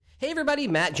Hey everybody,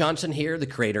 Matt Johnson here, the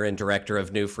creator and director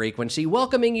of New Frequency,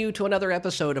 welcoming you to another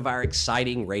episode of our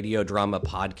exciting radio drama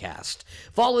podcast.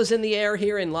 Fall is in the air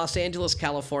here in Los Angeles,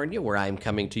 California, where I'm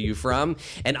coming to you from,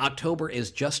 and October is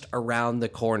just around the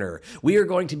corner. We are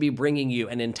going to be bringing you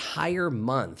an entire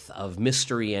month of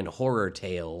mystery and horror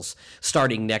tales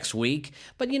starting next week,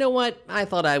 but you know what? I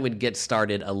thought I would get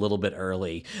started a little bit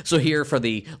early. So here for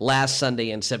the last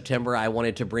Sunday in September, I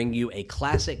wanted to bring you a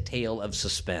classic tale of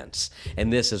suspense,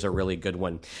 and this is a really good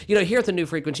one. You know, here at the New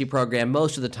Frequency program,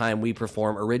 most of the time we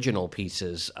perform original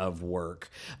pieces of work,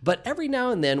 but every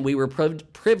now and then we were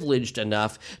privileged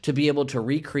enough to be able to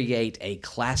recreate a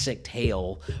classic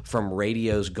tale from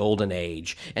radio's golden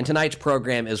age, and tonight's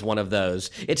program is one of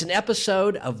those. It's an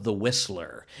episode of The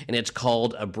Whistler, and it's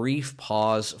called A Brief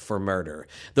Pause for Murder.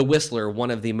 The Whistler,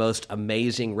 one of the most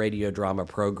amazing radio drama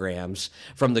programs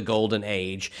from the golden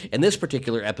age, and this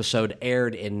particular episode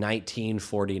aired in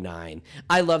 1949.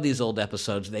 I love these old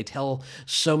episodes. They tell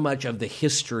so much of the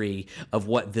history of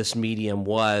what this medium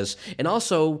was and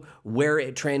also where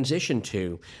it transitioned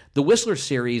to. The Whistler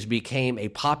series became a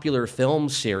popular film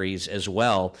series as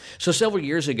well. So several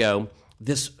years ago,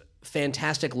 this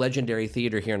fantastic legendary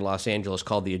theater here in Los Angeles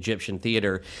called the Egyptian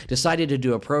Theater decided to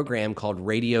do a program called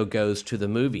Radio Goes to the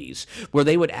Movies, where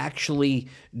they would actually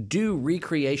do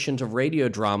recreations of radio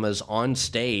dramas on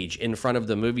stage in front of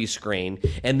the movie screen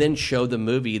and then show the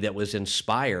movie that was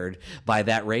inspired by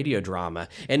that radio drama.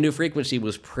 And New Frequency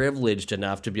was privileged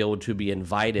enough to be able to be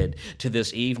invited to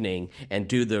this evening and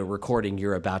do the recording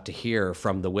you're about to hear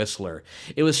from The Whistler.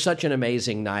 It was such an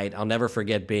amazing night. I'll never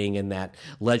forget being in that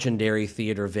legendary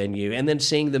theater venue and then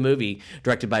seeing the movie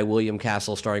directed by William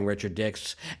Castle starring Richard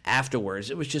Dix afterwards.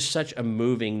 It was just such a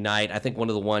moving night. I think one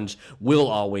of the ones we'll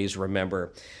always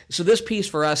remember. So this piece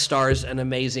for us stars an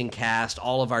amazing cast.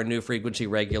 All of our New Frequency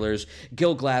regulars,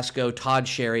 Gil Glasgow, Todd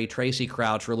Sherry, Tracy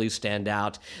Crouch really stand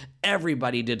out.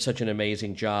 Everybody did such an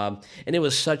amazing job, and it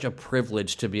was such a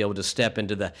privilege to be able to step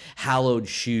into the hallowed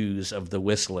shoes of the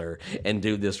Whistler and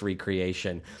do this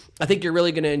recreation. I think you're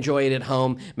really going to enjoy it at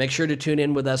home. Make sure to tune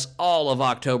in with us all of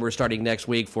October starting next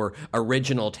week for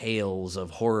original tales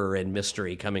of horror and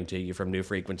mystery coming to you from New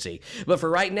Frequency. But for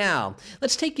right now,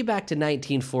 let's take you back to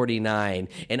 1949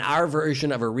 and our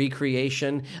version of a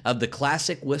recreation of the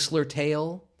classic Whistler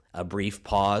tale, A Brief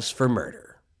Pause for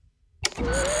Murder.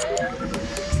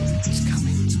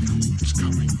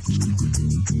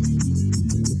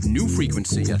 New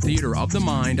Frequency, a theater of the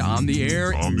mind, on the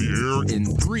air. In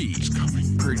 3. It's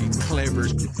coming. Pretty clever.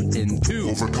 In 2.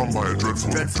 Overcome by a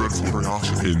dreadful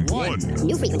curiosity. In 1.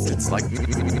 New Frequency. It's like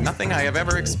nothing I have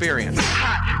ever experienced.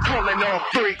 Calling all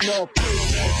freaks.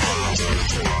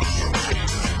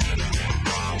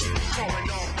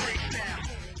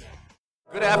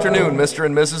 Good afternoon, Mr.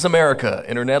 and Mrs. America,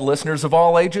 internet listeners of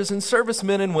all ages, and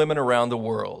servicemen and women around the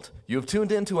world. You have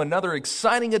tuned in to another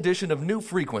exciting edition of New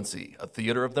Frequency, a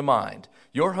theater of the mind,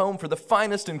 your home for the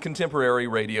finest in contemporary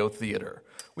radio theater.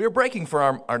 We are breaking for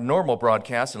our normal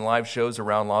broadcasts and live shows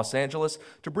around Los Angeles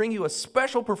to bring you a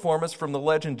special performance from the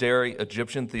legendary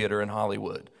Egyptian Theater in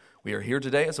Hollywood. We are here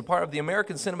today as a part of the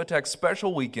American Cinematheque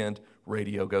special weekend,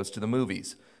 Radio Goes to the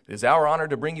Movies. It is our honor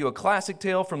to bring you a classic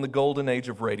tale from the golden age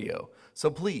of radio. So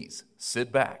please,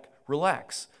 sit back,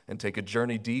 relax, and take a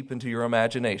journey deep into your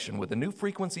imagination with the New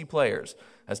Frequency players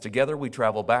as together we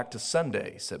travel back to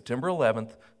Sunday, September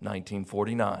 11th,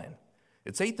 1949.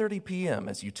 It's 8:30 p.m.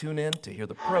 as you tune in to hear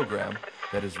the program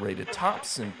that is rated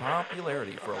tops in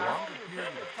popularity for a longer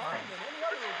period of time.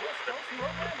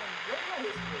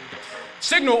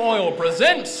 Signal Oil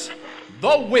presents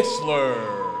The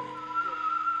Whistler.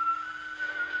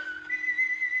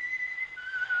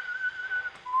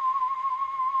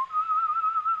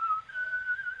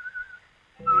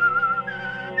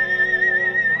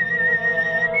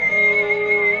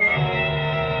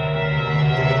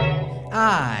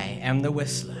 I am the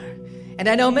Whistler, and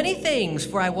I know many things,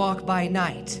 for I walk by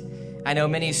night. I know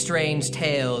many strange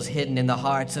tales hidden in the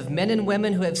hearts of men and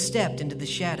women who have stepped into the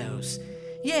shadows.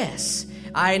 Yes,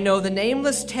 I know the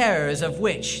nameless terrors of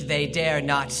which they dare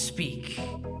not speak.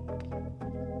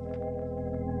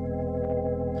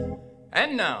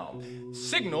 And now,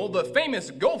 Signal, the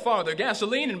famous Go Farther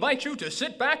gasoline, invites you to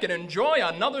sit back and enjoy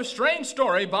another strange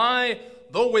story by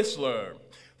The Whistler.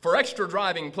 For extra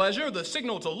driving pleasure, the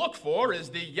signal to look for is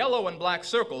the yellow and black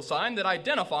circle sign that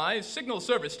identifies signal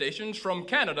service stations from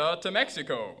Canada to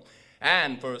Mexico.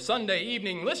 And for Sunday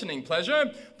evening listening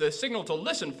pleasure, the signal to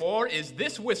listen for is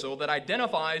this whistle that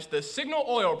identifies the Signal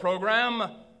Oil program,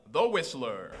 The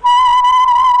Whistler.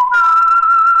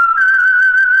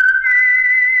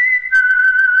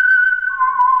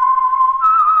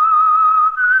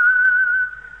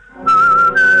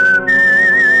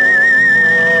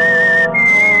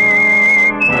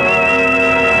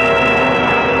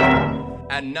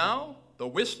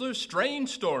 Whistler's strange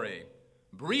story.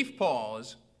 Brief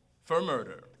pause for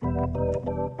murder.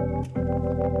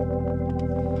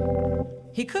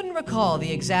 He couldn't recall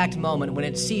the exact moment when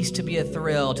it ceased to be a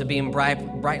thrill to beam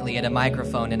brightly at a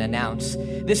microphone and announce,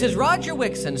 "This is Roger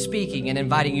Wixson speaking and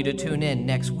inviting you to tune in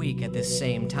next week at this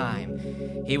same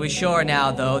time." He was sure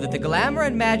now, though, that the glamour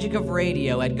and magic of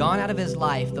radio had gone out of his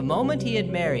life the moment he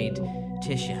had married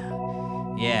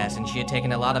Tisha. Yes, and she had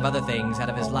taken a lot of other things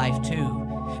out of his life, too.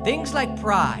 Things like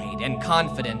pride and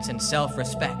confidence and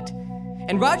self-respect.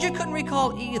 And Roger couldn't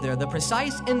recall either the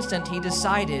precise instant he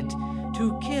decided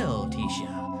to kill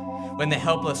Tisha, when the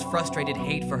helpless, frustrated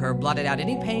hate for her blotted out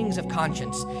any pangs of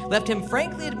conscience, left him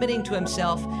frankly admitting to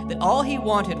himself that all he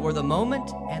wanted were the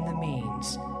moment and the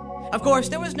means. Of course,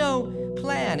 there was no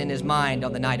plan in his mind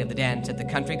on the night of the dance at the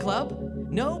country club.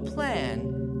 No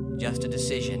plan, just a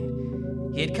decision.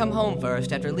 He had come home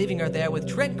first after leaving her there with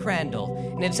Trent Crandall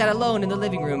and had sat alone in the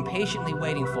living room patiently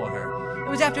waiting for her. It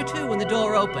was after 2 when the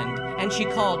door opened and she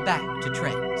called back to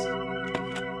Trent.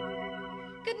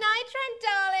 Good night, Trent,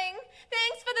 darling.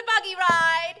 Thanks for the buggy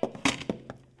ride.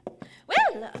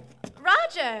 Well,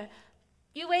 Roger,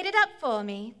 you waited up for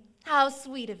me. How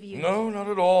sweet of you. No, not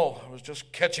at all. I was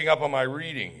just catching up on my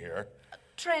reading here.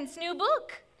 Trent's new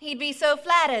book. He'd be so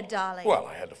flattered, darling. Well,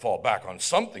 I had to fall back on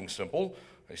something simple.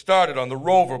 I started on the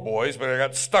Rover Boys, but I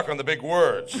got stuck on the big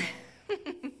words.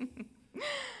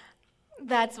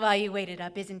 That's why you waited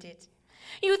up, isn't it?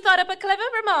 You thought up a clever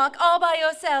remark all by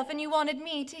yourself, and you wanted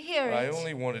me to hear it. I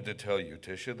only wanted to tell you,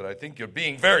 Tisha, that I think you're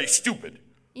being very stupid.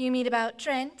 You mean about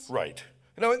Trent? Right.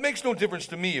 Now, it makes no difference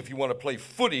to me if you want to play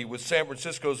footy with San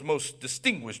Francisco's most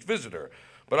distinguished visitor,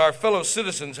 but our fellow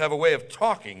citizens have a way of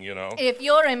talking, you know. If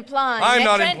you're implying I'm that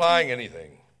not Trent... implying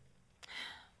anything.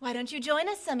 Why don't you join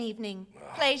us some evening?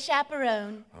 Play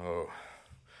chaperone. Oh.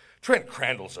 Trent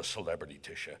Crandall's a celebrity,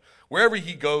 Tisha. Wherever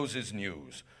he goes is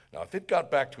news. Now, if it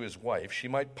got back to his wife, she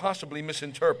might possibly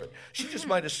misinterpret. She just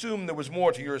might assume there was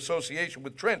more to your association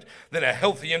with Trent than a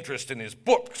healthy interest in his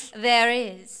books. There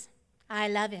is. I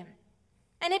love him.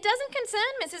 And it doesn't concern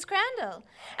Mrs. Crandall.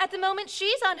 At the moment,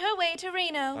 she's on her way to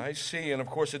Reno. I see, and of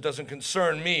course it doesn't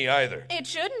concern me either. It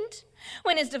shouldn't.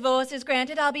 When his divorce is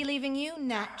granted, I'll be leaving you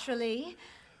naturally.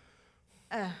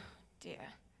 Oh,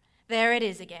 dear. There it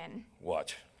is again.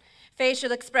 What?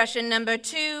 Facial expression number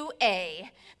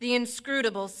 2A, the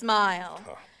inscrutable smile.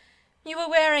 Huh. You were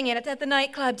wearing it at the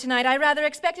nightclub tonight. I rather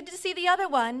expected to see the other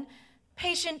one.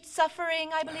 Patient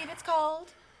suffering, I believe it's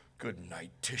called. Good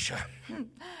night, Tisha.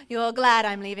 You're glad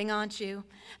I'm leaving, aren't you?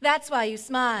 That's why you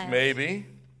smiled. Maybe.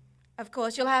 Of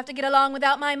course, you'll have to get along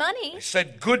without my money. I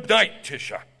said good night,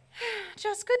 Tisha.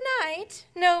 Just good night.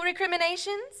 No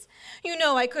recriminations? You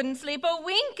know I couldn't sleep a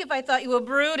wink if I thought you were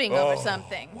brooding over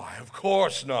something. Why, of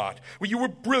course not. Well, you were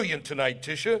brilliant tonight,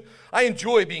 Tisha. I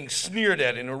enjoy being sneered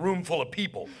at in a room full of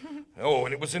people. Oh,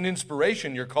 and it was an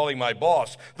inspiration you're calling my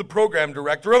boss the program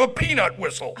director of a peanut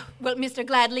whistle. Well, Mr.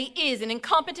 Gladley is an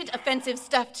incompetent, offensive,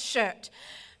 stuffed shirt.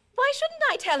 Why shouldn't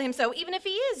I tell him so, even if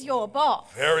he is your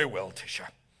boss? Very well, Tisha.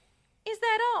 Is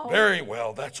that all? Very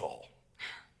well, that's all.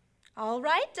 All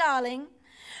right, darling.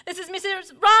 This is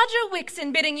Mrs. Roger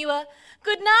Wixson bidding you a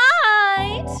good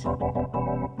night.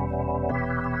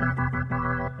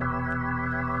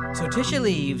 So Tisha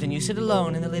leaves, and you sit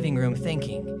alone in the living room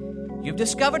thinking. You've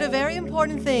discovered a very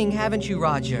important thing, haven't you,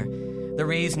 Roger? The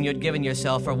reason you'd given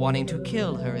yourself for wanting to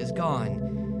kill her is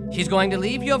gone. She's going to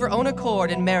leave you of her own accord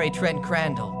and marry Trent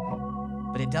Crandall.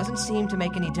 But it doesn't seem to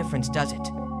make any difference, does it?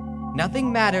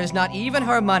 Nothing matters, not even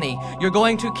her money. You're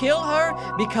going to kill her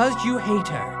because you hate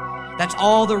her. That's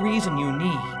all the reason you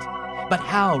need. But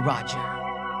how, Roger?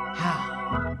 How?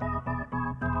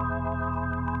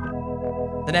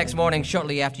 The next morning,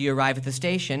 shortly after you arrive at the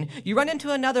station, you run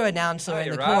into another announcer in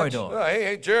the Raj. corridor. Oh,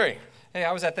 hey, Jerry. Hey,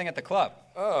 how was that thing at the club?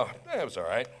 Oh, that was all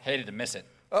right. Hated to miss it.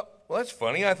 Oh, well, that's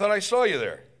funny. I thought I saw you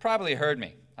there. Probably heard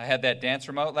me. I had that dance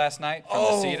remote last night from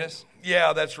the Cedars.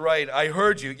 Yeah, that's right. I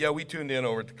heard you. Yeah, we tuned in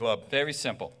over at the club. Very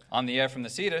simple. On the air from the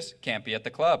Cedars, can't be at the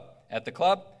club. At the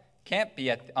club, can't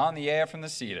be on the air from the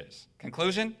Cedars.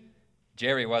 Conclusion?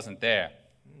 Jerry wasn't there.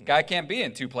 Guy can't be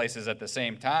in 2 places at the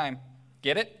same time.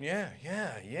 Get it?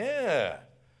 Yeah.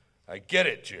 I get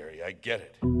it, Jerry. I get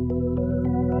it.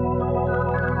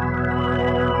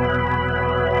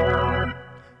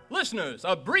 Listeners,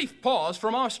 a brief pause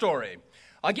from our story.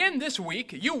 Again this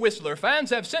week, you Whistler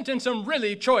fans have sent in some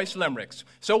really choice limericks.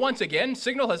 So once again,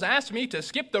 Signal has asked me to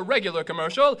skip the regular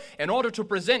commercial in order to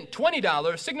present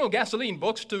 $20 Signal gasoline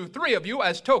books to 3 of you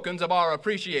as tokens of our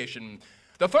appreciation.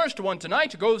 The first one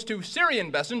tonight goes to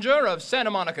Syrian Bessinger of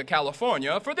Santa Monica,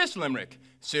 California for this limerick.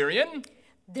 Syrian?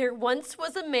 There once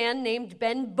was a man named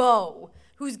Ben Bow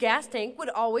whose gas tank would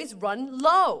always run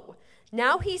low.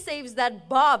 Now he saves that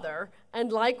bother,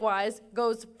 and likewise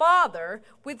goes farther.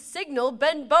 With Signal,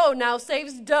 Ben Bow now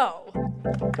saves dough.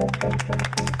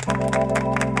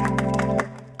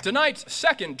 Tonight's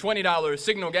second $20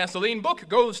 Signal gasoline book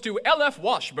goes to L.F.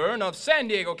 Washburn of San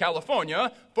Diego,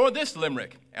 California, for this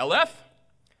limerick. L.F.?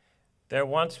 There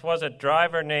once was a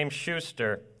driver named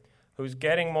Schuster who's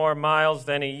getting more miles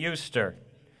than he used to.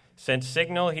 Since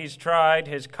Signal he's tried,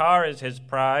 his car is his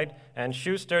pride, and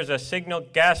Schuster's a Signal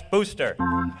gas booster.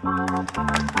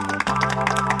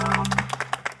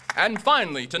 And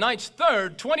finally, tonight's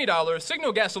third $20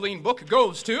 Signal gasoline book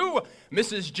goes to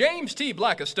Mrs. James T.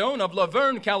 Blackistone of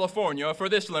Laverne, California, for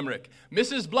this limerick.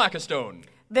 Mrs. Blackistone.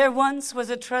 There once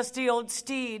was a trusty old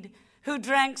steed who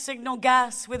drank Signal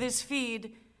gas with his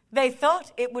feed. They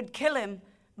thought it would kill him,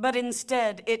 but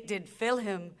instead it did fill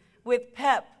him with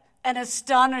pep and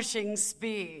astonishing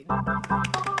speed.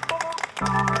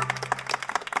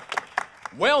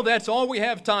 Well, that's all we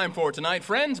have time for tonight,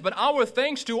 friends, but our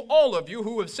thanks to all of you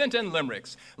who have sent in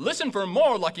limericks. Listen for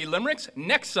more lucky limericks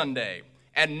next Sunday.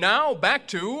 And now, back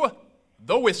to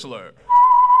The Whistler.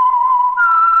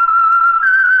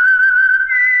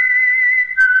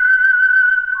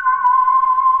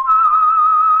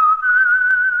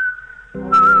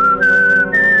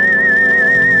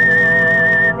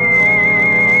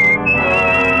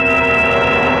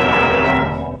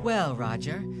 Well,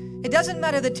 Roger, it doesn't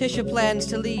matter that Tisha plans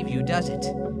to leave you, does it?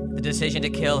 The decision to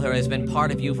kill her has been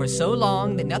part of you for so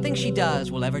long that nothing she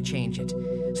does will ever change it.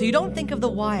 So you don't think of the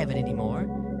why of it anymore,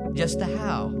 just the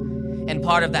how. And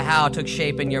part of the how took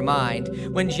shape in your mind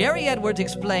when Jerry Edwards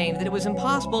explained that it was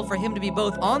impossible for him to be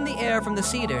both on the air from the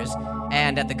Cedars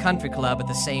and at the country club at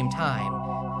the same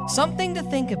time. Something to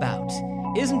think about,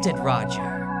 isn't it, Roger?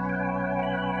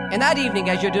 And that evening,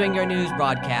 as you're doing your news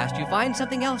broadcast, you find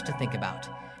something else to think about.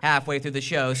 Halfway through the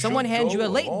show, someone hands you a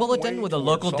late bulletin with a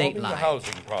local dateline. The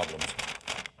housing problems.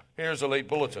 Here's a late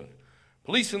bulletin.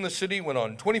 Police in the city went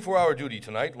on 24-hour duty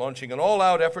tonight, launching an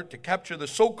all-out effort to capture the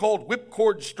so-called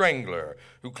whipcord strangler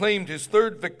who claimed his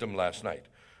third victim last night.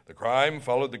 The crime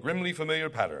followed the grimly familiar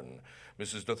pattern.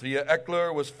 Mrs. Dorothea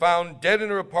Eckler was found dead in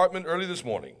her apartment early this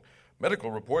morning. Medical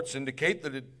reports indicate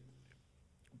that it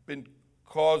had been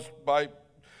caused by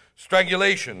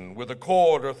strangulation with a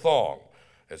cord or thong.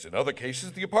 As in other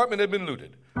cases, the apartment had been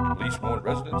looted. Police warned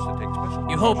residents to take special...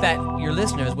 You hope that your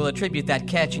listeners will attribute that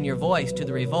catch in your voice to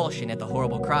the revulsion at the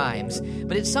horrible crimes.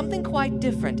 But it's something quite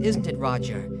different, isn't it,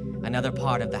 Roger? Another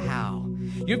part of the how.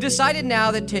 You've decided now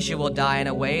that Tisha will die in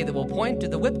a way that will point to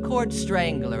the whipcord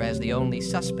strangler as the only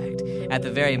suspect at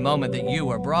the very moment that you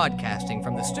are broadcasting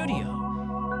from the studio.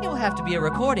 It will have to be a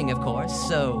recording, of course,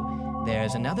 so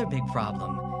there's another big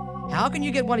problem. How can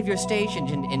you get one of your station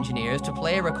engineers to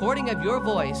play a recording of your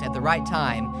voice at the right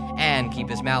time and keep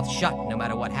his mouth shut no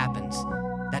matter what happens?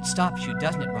 That stops you,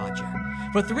 doesn't it, Roger?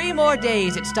 For 3 more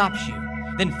days it stops you.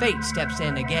 Then fate steps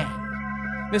in again.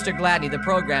 Mr. Gladney, the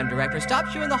program director,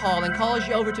 stops you in the hall and calls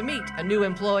you over to meet a new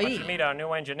employee. Why don't you meet our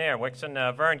new engineer,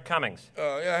 Wixon, Vern Cummings.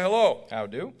 Yeah, hello. How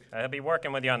do? He'll be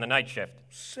working with you on the night shift.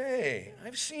 Say,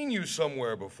 I've seen you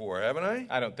somewhere before, haven't I?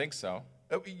 I don't think so.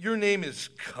 Your name is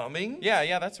Cummings?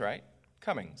 Yeah, that's right.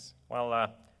 Cummings. Well,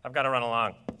 I've got to run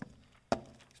along.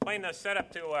 Explain the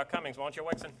setup to Cummings, won't you,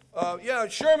 Wixon? Yeah,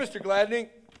 sure, Mr. Gladney.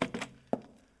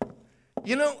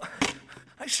 You know,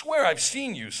 I swear I've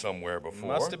seen you somewhere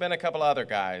before. Must have been a couple other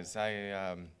guys.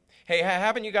 Hey,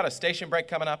 haven't you got a station break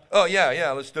coming up? Oh,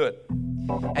 yeah, let's do it.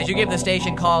 As you give the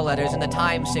station call letters and the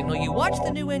time signal, you watch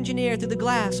the new engineer through the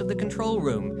glass of the control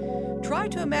room. Try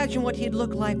to imagine what he'd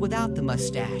look like without the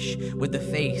mustache, with the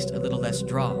face a little less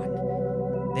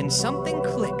drawn. Then something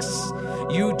clicks.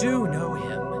 You do know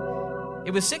him.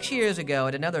 It was 6 years ago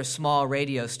at another small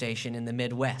radio station in the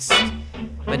Midwest.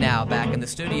 But now, back in the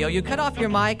studio, you cut off your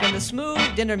mic and the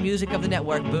smooth dinner music of the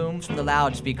network booms from the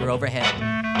loudspeaker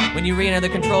overhead. When you re-enter the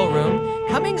control room,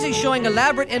 Cummings is showing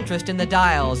elaborate interest in the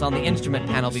dials on the instrument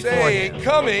panel before him. Say,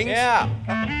 Cummings? Yeah.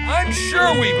 I'm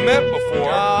sure we've met before.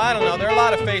 Oh, I don't know. There are a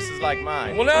lot of faces like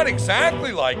mine. Well, not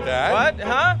exactly like that. What?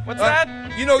 Huh? What's that?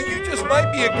 You know, you just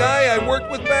might be a guy I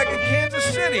worked with back in Kansas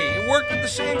City. You worked at the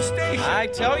same station. I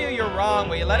tell you you're wrong.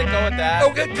 Will you let it go at that?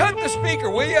 Oh, cut the speaker,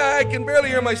 will you? I can barely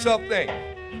hear myself think.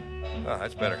 Oh,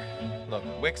 that's better. Look,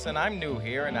 Wixon, I'm new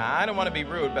here, and I don't want to be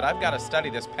rude, but I've got to study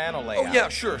this panel layout. Oh, yeah,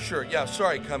 sure. Yeah,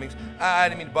 sorry, Cummings. I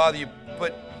didn't mean to bother you,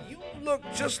 but you look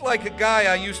just like a guy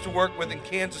I used to work with in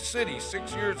Kansas City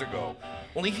 6 years ago.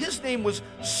 Only his name was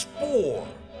Spoor.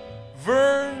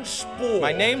 Vern Spoor.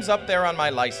 My name's up there on my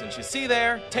license. You see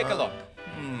there? Take a look.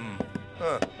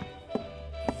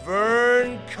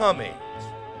 Vern Cummings.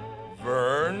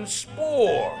 Vern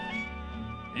Spoor.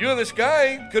 You and this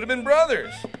guy could have been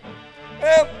brothers.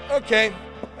 Well, okay.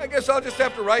 I guess I'll just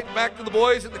have to write back to the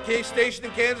boys at the K station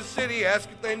in Kansas City, ask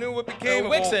if they knew what became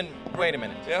of Wixon, wait a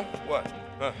minute. Yeah? What?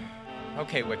 Huh.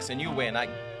 Okay, Wixon, you win. I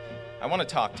want to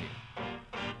talk to you.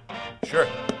 Sure.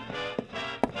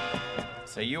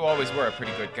 So you always were a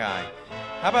pretty good guy.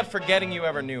 How about forgetting you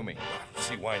ever knew me?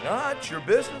 See, why not? It's your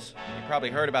business. You probably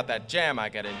heard about that jam I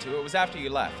got into. It was after you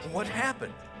left. What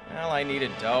happened? Well, I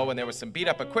needed dough, and there was some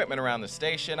beat-up equipment around the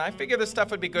station. I figured the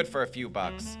stuff would be good for a few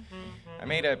bucks. I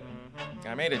made a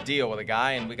deal with a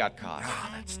guy, and we got caught.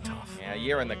 Ah, that's tough. Yeah, a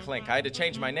year in the clink. I had to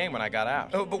change my name when I got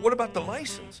out. Oh, but what about the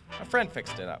license? A friend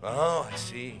fixed it up. Oh, I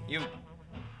see. You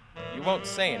won't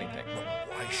say anything.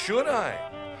 Why should I?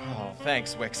 Oh,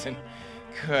 thanks, Wixon.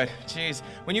 Good. Jeez,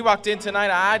 when you walked in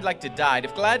tonight, I'd like to die.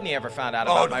 If Gladney ever found out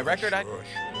about my record, sure.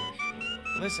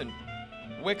 Listen,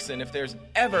 Wixon, if there's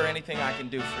ever anything I can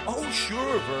do for you. Oh,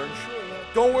 sure, Vern, sure.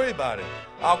 Don't worry about it.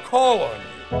 I'll call on you.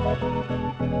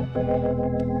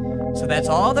 So that's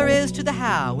all there is to the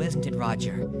how, isn't it,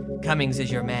 Roger? Cummings is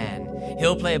your man.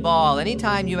 He'll play ball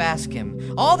anytime you ask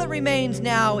him. All that remains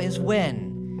now is when.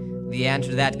 The answer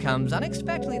to that comes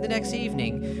unexpectedly the next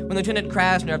evening when Lieutenant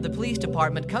Krasner of the police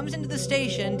department comes into the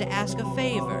station to ask a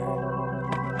favor.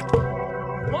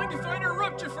 Mind if I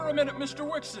interrupt you for a minute, Mr.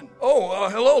 Wixon? Oh,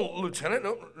 hello, Lieutenant.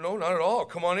 No, not at all.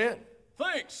 Come on in.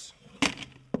 Thanks.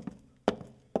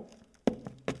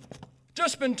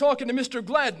 Just been talking to Mr.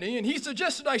 Gladney, and he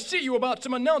suggested I see you about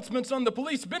some announcements on the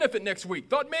police benefit next week.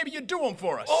 Thought maybe you'd do them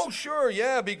for us. Oh, sure,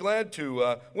 yeah, I'd be glad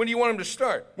to. When do you want him to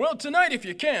start? Well, tonight if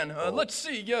you can. Let's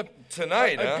see.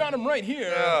 Tonight, I've got them right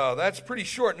here. Oh, that's pretty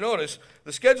short notice.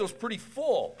 The schedule's pretty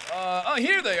full.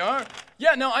 Here they are.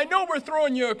 Yeah, now, I know we're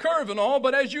throwing you a curve and all,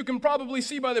 but as you can probably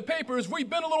see by the papers, we've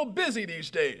been a little busy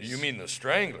these days. You mean the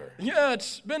Strangler? Yeah,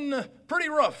 it's been pretty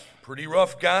rough. Pretty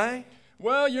rough guy?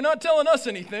 Well, you're not telling us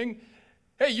anything.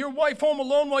 Hey, your wife home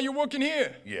alone while you're working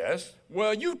here? Yes.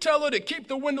 Well, you tell her to keep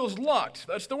the windows locked.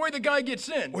 That's the way the guy gets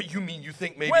in. What, you mean you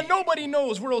think maybe... Well, nobody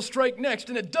knows where he'll strike next,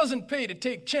 and it doesn't pay to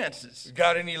take chances.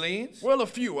 Got any leads? Well, a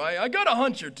few. I got a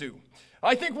hunch or two.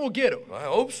 I think we'll get him. I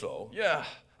hope so. Yeah.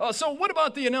 So what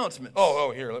about the announcements?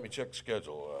 Oh, here, let me check the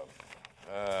schedule.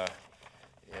 Yeah,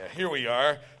 here we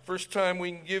are. First time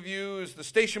we can give you is the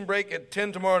station break at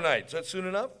 10 tomorrow night. Is that soon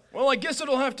enough? Well, I guess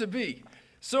it'll have to be.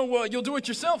 So, you'll do it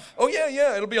yourself? Oh,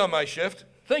 yeah, it'll be on my shift.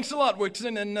 Thanks a lot,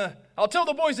 Wixon, and I'll tell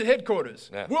the boys at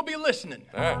headquarters. Yeah. We'll be listening.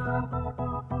 All right.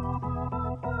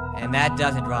 And that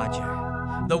does it,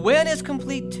 Roger. The win is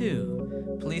complete,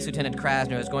 too. Police Lieutenant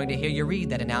Krasner is going to hear you read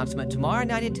that announcement tomorrow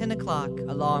night at 10 o'clock,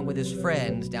 along with his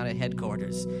friends down at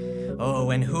headquarters.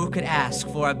 Oh, and who could ask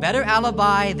for a better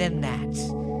alibi than that?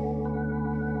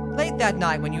 Late that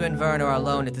night, when you and Vern are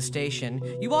alone at the station,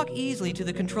 you walk easily to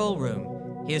the control room.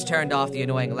 He has turned off the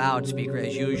annoying loudspeaker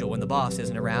as usual when the boss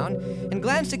isn't around, and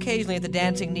glanced occasionally at the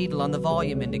dancing needle on the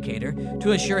volume indicator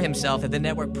to assure himself that the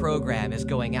network program is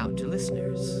going out to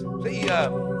listeners. Say,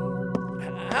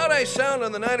 how'd I sound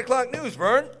on the 9 o'clock news,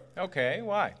 Vern? Okay,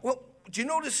 why? Well, did you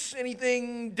notice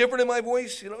anything different in my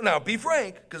voice? Now, be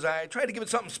frank, because I tried to give it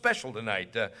something special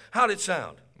tonight. How'd it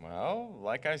sound? Well,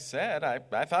 like I said,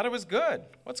 I thought it was good.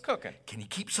 What's cooking? Can you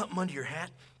keep something under your hat?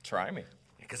 Try me.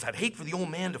 Because I'd hate for the old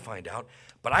man to find out,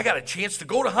 but I got a chance to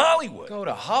go to Hollywood. Go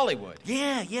to Hollywood?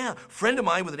 Yeah. Friend of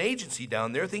mine with an agency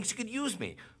down there thinks he could use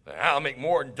me. I'll make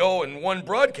more dough in one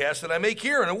broadcast than I make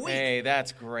here in a week. Hey,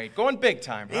 that's great. Going big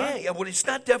time, huh? Yeah, well, it's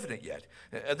not definite yet.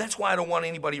 That's why I don't want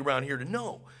anybody around here to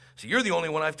know. So you're the only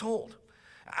one I've told.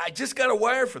 I just got a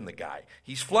wire from the guy.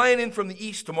 He's flying in from the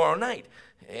east tomorrow night.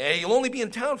 He'll only be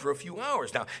in town for a few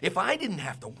hours. Now, if I didn't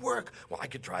have to work, well, I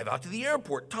could drive out to the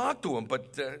airport, talk to him,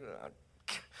 but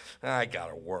I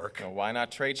gotta work. Well, why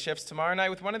not trade shifts tomorrow night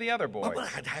with one of the other boys? Well,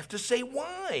 I'd have to say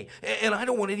why. And I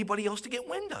don't want anybody else to get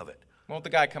wind of it. Won't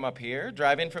the guy come up here,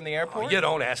 drive in from the airport? Oh, you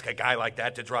don't ask a guy like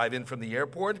that to drive in from the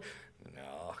airport.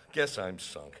 No, guess I'm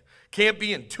sunk. Can't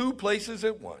be in two places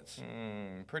at once.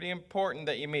 Pretty important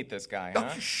that you meet this guy, huh?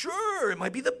 Oh, sure, it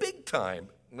might be the big time.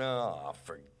 No,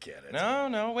 forget it.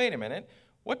 No, wait a minute.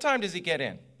 What time does he get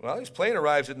in? Well, his plane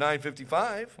arrives at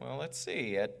 9:55. Well, let's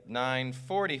see. At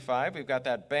 9:45, we've got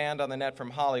that band on the net from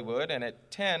Hollywood, and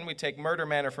at 10, we take Murder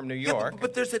Manor from New York. Yeah,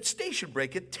 but there's that station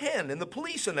break at 10, and the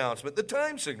police announcement, the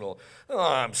time signal. Oh,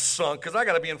 I'm sunk, because I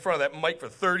got to be in front of that mic for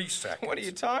 30 seconds. What are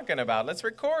you talking about? Let's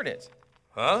record it.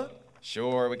 Huh?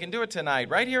 Sure, we can do it tonight,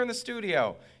 right here in the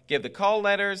studio. Give the call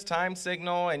letters, time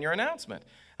signal, and your announcement.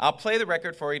 I'll play the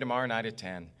record for you tomorrow night at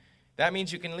 10. That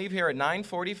means you can leave here at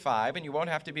 9:45, and you won't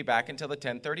have to be back until the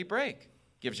 10:30 break.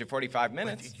 Gives you 45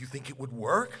 minutes. But you think it would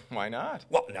work? Why not?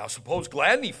 Well, now suppose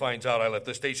Gladney finds out I left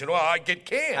the station. Well, I'd get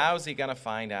canned. How's he gonna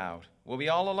find out? We'll be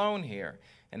all alone here.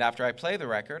 And after I play the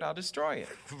record, I'll destroy it.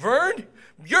 Vern,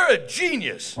 you're a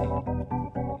genius.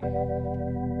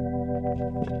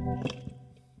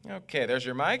 Okay, there's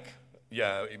your mic.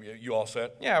 Yeah, you all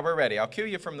set? Yeah, we're ready. I'll cue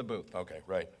you from the booth. Okay,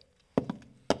 right.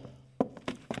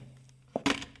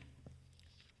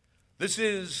 This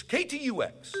is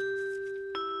KTUX.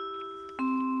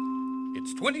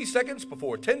 It's 20 seconds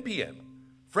before 10 p.m.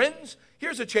 Friends,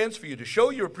 here's a chance for you to show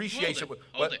your appreciation.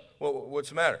 Hold it. What's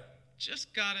the matter?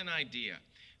 Just got an idea.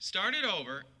 Start it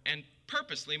over and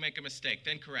purposely make a mistake,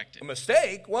 then correct it. A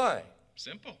mistake? Why?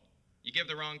 Simple. You give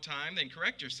the wrong time, then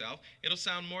correct yourself. It'll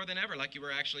sound more than ever like you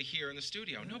were actually here in the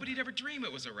studio. Nobody'd ever dream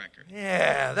it was a record.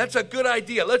 Yeah, that's a good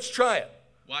idea. Let's try it.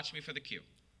 Watch me for the cue.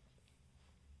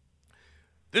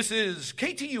 This is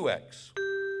KTUX.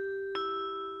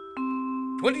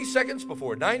 20 seconds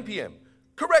before 9 p.m.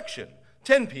 Correction,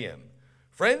 10 p.m.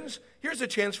 Friends, here's a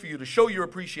chance for you to show your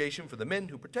appreciation for the men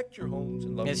who protect your homes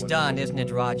and loved ones. It's done, isn't it,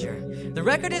 Roger? The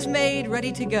record is made,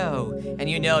 ready to go, and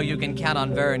you know you can count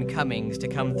on Vern Cummings to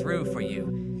come through for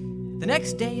you. The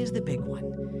next day is the big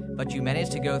one, but you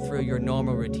manage to go through your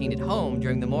normal routine at home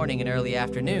during the morning and early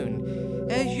afternoon.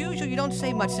 As usual, you don't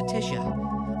say much to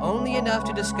Tisha, only enough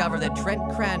to discover that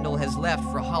Trent Crandall has left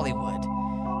for Hollywood.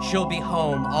 She'll be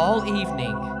home all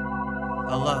evening,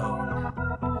 alone.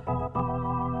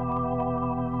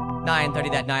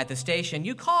 9:30 that night at the station,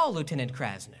 you call Lieutenant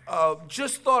Krasner.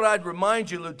 Just thought I'd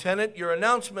remind you, Lieutenant, your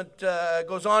announcement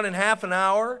goes on in half an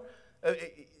hour.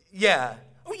 Yeah.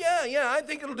 Oh, yeah, I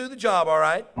think it'll do the job, all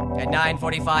right. At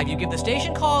 9:45, you give the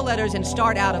station call letters and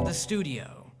start out of the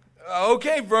studio.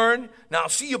 Okay, Vern. Now, I'll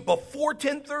see you before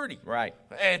 10:30. Right.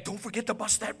 And don't forget to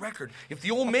bust that record. If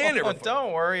the old man ever...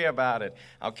 Don't worry about it.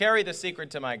 I'll carry the secret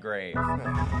to my grave.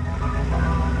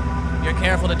 You're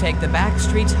careful to take the back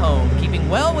streets home, keeping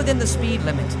well within the speed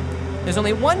limit. There's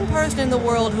only one person in the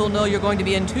world who'll know you're going to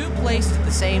be in two places at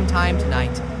the same time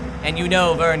tonight. And you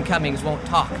know Vern Cummings won't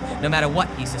talk, no matter what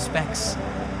he suspects.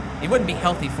 It wouldn't be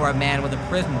healthy for a man with a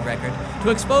prison record to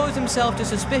expose himself to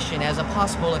suspicion as a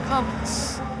possible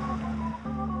accomplice.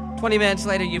 20 minutes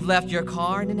later, you've left your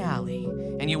car in an alley,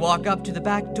 and you walk up to the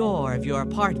back door of your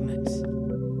apartment.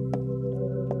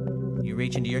 You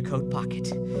reach into your coat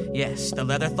pocket. Yes, the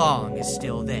leather thong is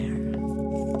still there.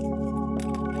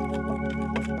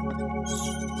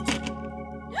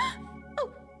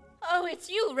 Oh, it's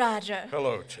you, Roger.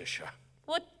 Hello, Tisha.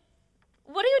 What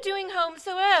are you doing home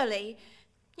so early?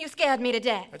 You scared me to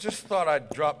death. I just thought I'd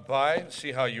drop by and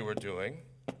see how you were doing.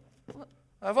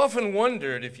 I've often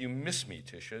wondered if you miss me,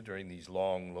 Tisha, during these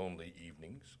long, lonely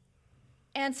evenings.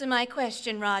 Answer my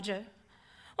question, Roger.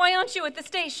 Why aren't you at the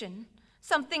station?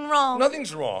 Something wrong?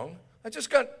 Nothing's wrong. I just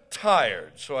got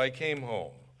tired, so I came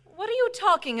home. What are you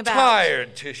talking about?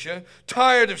 Tired, Tisha.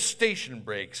 Tired of station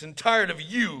breaks and tired of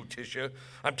you, Tisha.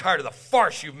 I'm tired of the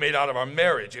farce you've made out of our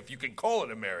marriage, if you can call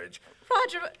it a marriage.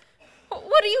 Roger,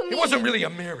 what do you mean? It wasn't really a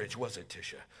marriage, was it,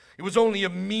 Tisha? It was only a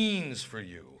means for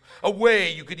you. A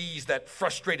way you could ease that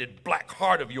frustrated black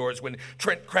heart of yours when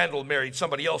Trent Crandall married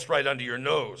somebody else right under your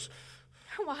nose.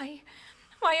 Why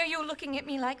are you looking at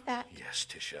me like that? Yes,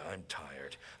 Tisha, I'm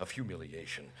tired of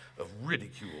humiliation, of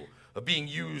ridicule, of being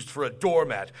used for a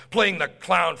doormat, playing the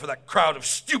clown for that crowd of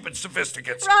stupid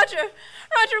sophisticates. Roger,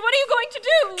 what are you going to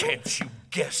do? Can't you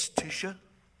guess, Tisha?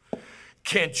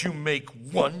 Can't you make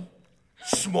one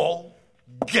small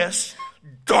guess,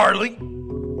 darling?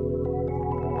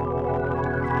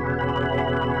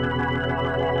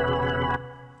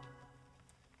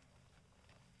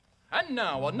 And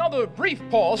now, another brief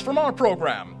pause from our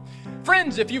program.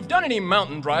 Friends, if you've done any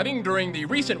mountain driving during the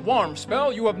recent warm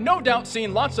spell, you have no doubt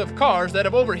seen lots of cars that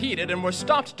have overheated and were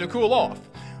stopped to cool off.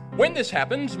 When this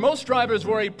happens, most drivers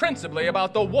worry principally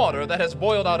about the water that has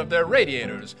boiled out of their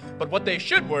radiators. But what they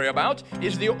should worry about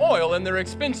is the oil in their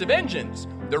expensive engines.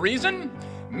 The reason?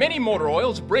 Many motor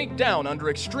oils break down under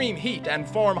extreme heat and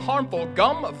form harmful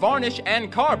gum, varnish,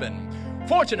 and carbon.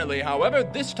 Fortunately, however,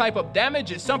 this type of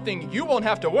damage is something you won't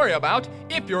have to worry about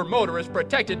if your motor is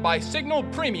protected by Signal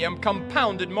Premium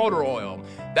Compounded Motor Oil.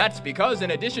 That's because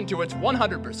in addition to its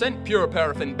 100% pure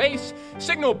paraffin base,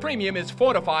 Signal Premium is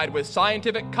fortified with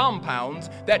scientific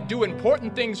compounds that do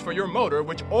important things for your motor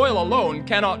which oil alone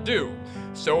cannot do.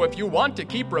 So if you want to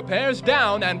keep repairs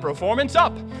down and performance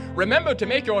up, remember to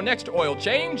make your next oil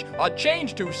change a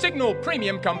change to Signal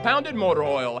Premium Compounded Motor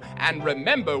Oil, and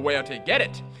remember where to get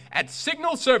it. At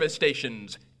Signal service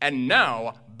stations. And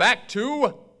now, back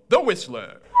to The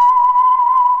Whistler.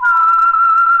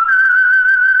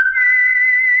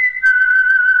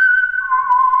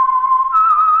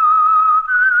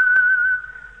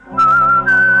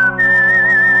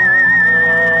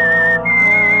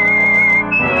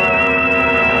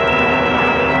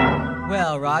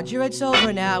 Roger, it's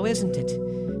over now, isn't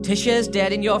it? Tisha's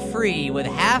dead and you're free with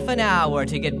half an hour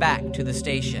to get back to the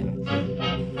station.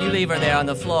 You leave her there on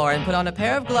the floor and put on a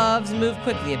pair of gloves and move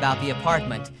quickly about the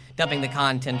apartment, dumping the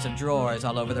contents of drawers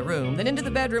all over the room, then into the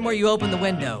bedroom where you open the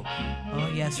window.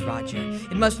 Oh, yes, Roger.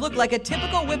 It must look like a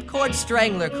typical whipcord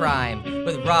strangler crime,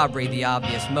 with robbery the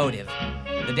obvious motive.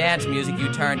 The dance music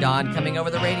you turned on coming over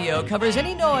the radio covers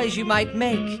any noise you might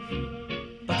make.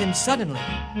 But then suddenly,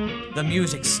 the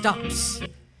music stops.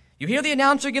 You hear the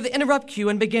announcer give the interrupt cue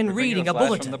and begin reading a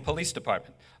bulletin. From the police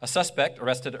department. A suspect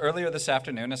arrested earlier this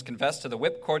afternoon has confessed to the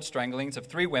whipcord stranglings of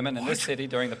 3 women in this city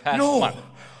during the past month.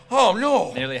 Oh,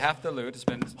 no! Nearly half the loot has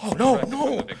been...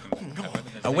 No!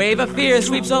 A wave of fear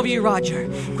sweeps over you, Roger.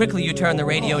 Quickly, you turn the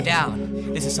radio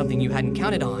down. This is something you hadn't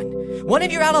counted on. One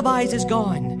of your alibis is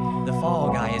gone. The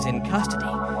fall guy is in custody.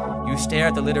 You stare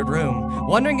at the littered room,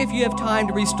 wondering if you have time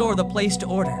to restore the place to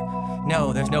order.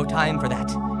 No, there's no time for that.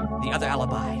 The other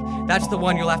alibi. That's the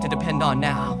one you'll have to depend on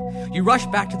now. You rush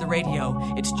back to the radio.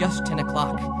 It's just 10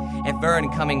 o'clock. If Vern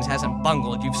Cummings hasn't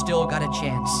bungled, you've still got a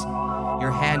chance.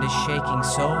 Your hand is shaking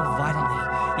so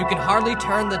violently, you can hardly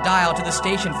turn the dial to the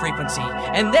station frequency.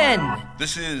 And then...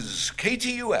 This is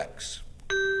KTUX.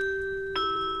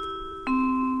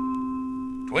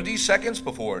 20 seconds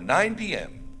before 9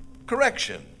 p.m.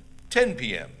 Correction, 10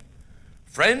 p.m.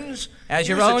 Friends, as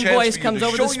your own voice comes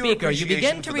over the speaker, you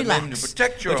begin to relax.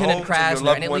 Lieutenant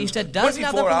Krasner and at least a dozen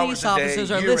other police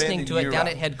officers are listening to it down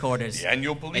at headquarters.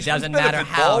 It doesn't matter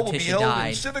how Tisha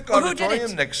died or who did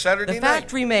it. The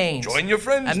fact remains,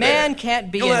 a man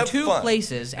can't be in 2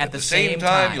 places at the same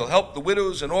time. You'll help the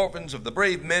widows and orphans of the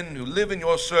brave men who live in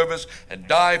your service and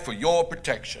die for your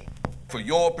protection. For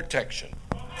your protection.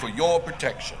 For your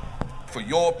protection. For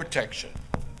your protection.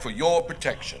 For your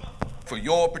protection. For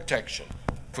your protection.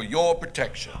 For your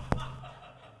protection.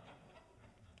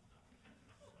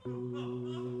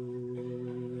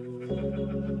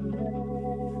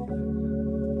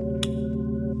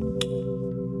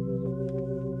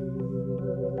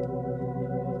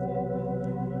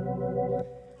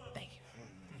 Thank you.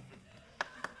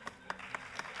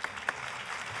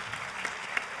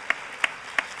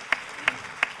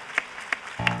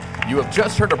 You have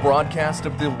just heard a broadcast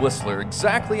of The Whistler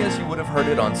exactly as you would have heard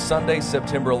it on Sunday,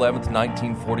 September 11th,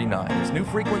 1949, as New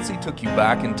Frequency took you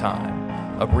back in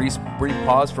time. A brief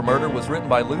pause for murder was written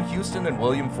by Lou Houston and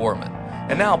William Foreman.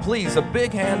 And now, please, a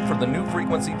big hand for the New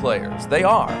Frequency players. They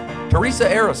are Teresa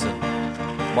Arison,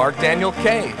 Mark Daniel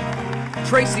Cade,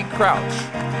 Tracy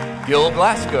Crouch, Gil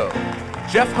Glasgow,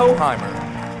 Jeff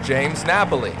Hoheimer, James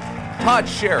Napoli, Todd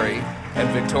Sherry, and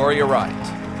Victoria Wright.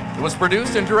 It was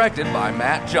produced and directed by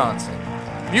Matt Johnson.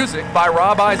 Music by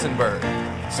Rob Eisenberg.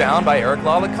 Sound by Eric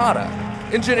LaLaCata.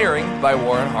 Engineering by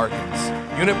Warren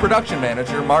Harkins. Unit Production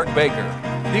Manager Mark Baker.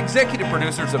 The executive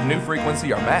producers of New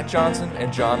Frequency are Matt Johnson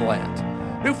and John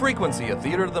Lant. New Frequency, a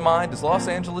theater of the mind, is Los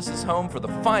Angeles' home for the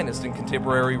finest in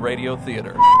contemporary radio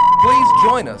theater. Please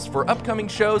join us for upcoming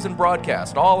shows and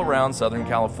broadcasts all around Southern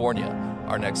California.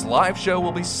 Our next live show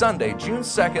will be Sunday, June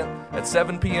 2nd at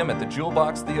 7 p.m. at the Jewel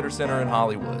Box Theater Center in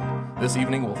Hollywood. This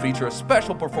evening will feature a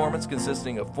special performance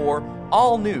consisting of 4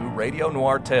 all-new radio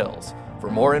noir tales. For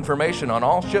more information on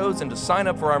all shows and to sign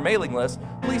up for our mailing list,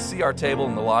 please see our table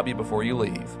in the lobby before you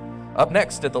leave. Up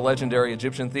next at the legendary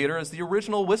Egyptian Theater is the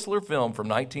original Whistler film from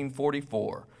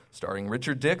 1944, starring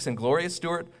Richard Dix and Gloria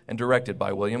Stewart and directed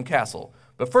by William Castle.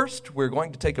 But first, we're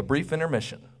going to take a brief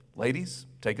intermission. Ladies,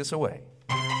 take us away.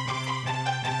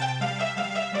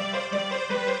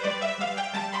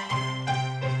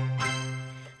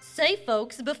 Say,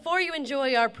 folks, before you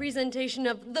enjoy our presentation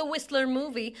of The Whistler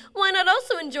movie, why not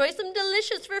also enjoy some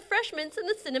delicious refreshments in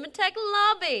the Cinematheque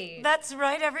lobby? That's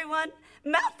right, everyone.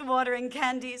 Mouth-watering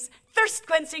candies,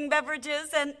 thirst-quenching beverages,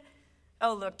 and...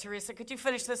 Oh, look, Teresa, could you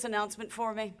finish this announcement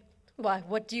for me? Why,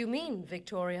 what do you mean,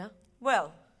 Victoria?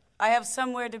 Well, I have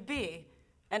somewhere to be,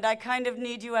 and I kind of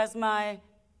need you as my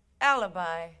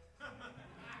alibi.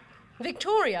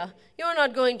 Victoria, you're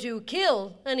not going to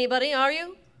kill anybody, are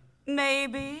you?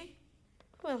 Maybe.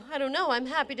 Well, I don't know. I'm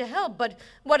happy to help, but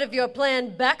what if your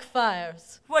plan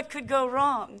backfires? What could go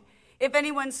wrong? If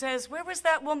anyone says, where was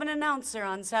that woman announcer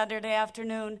on Saturday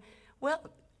afternoon?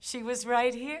 Well, she was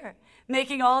right here,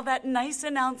 making all that nice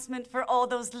announcement for all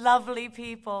those lovely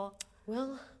people.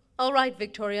 Well, all right,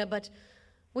 Victoria, but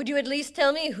would you at least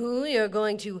tell me who you're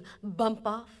going to bump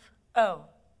off? Oh,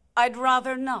 I'd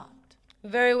rather not.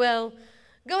 Very well.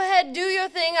 Go ahead, do your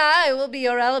thing. I will be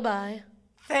your alibi.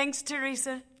 Thanks,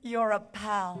 Teresa. You're a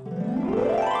pal.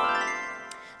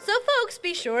 So folks,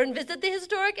 be sure and visit the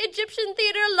historic Egyptian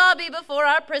Theater lobby before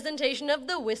our presentation of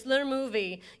the Whistler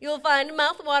movie. You'll find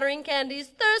mouth-watering candies,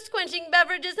 thirst-quenching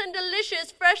beverages, and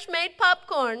delicious fresh-made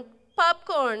popcorn.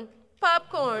 Popcorn.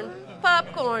 Popcorn.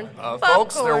 Popcorn.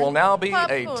 Folks, there will now be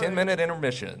popcorn. a 10-minute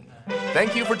intermission.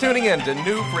 Thank you for tuning in to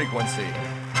New Frequency.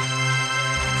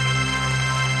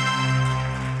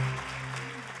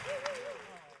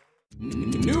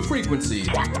 New Frequency.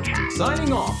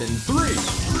 Signing off in 3,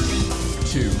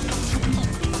 2,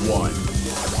 1.